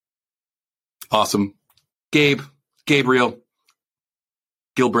 Awesome. Gabriel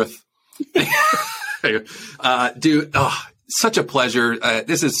Gilbreth. Dude, such a pleasure.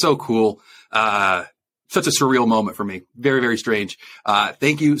 This is so cool. Such a surreal moment for me. Very, very strange.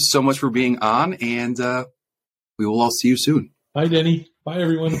 Thank you so much for being on, and we will all see you soon. Bye, Denny. Bye,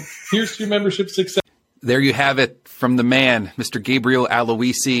 everyone. Here's to membership success. There you have it from the man, Mr. Gabriel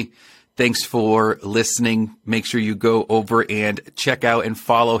Aloisi. Thanks for listening. Make sure you go over and check out and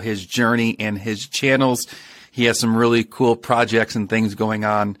follow his journey and his channels. He has some really cool projects and things going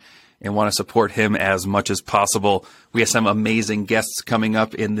on, and want to support him as much as possible. We have some amazing guests coming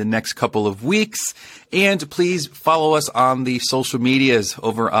up in the next couple of weeks. And please follow us on the social medias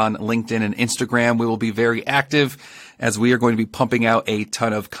over on LinkedIn and Instagram. We will be very active as we are going to be pumping out a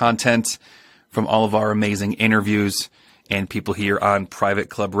ton of content from all of our amazing interviews and people here on Private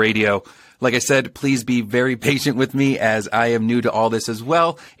Club Radio. Like I said, please be very patient with me as I am new to all this as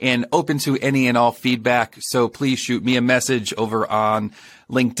well and open to any and all feedback. So please shoot me a message over on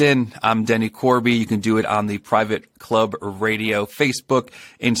LinkedIn. I'm Denny Corby. You can do it on the Private Club Radio Facebook,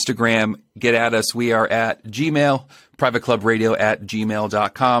 Instagram. Get at us. We are at Gmail,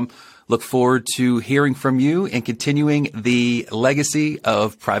 privateclubradio@gmail.com. Look forward to hearing from you and continuing the legacy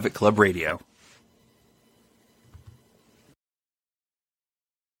of Private Club Radio.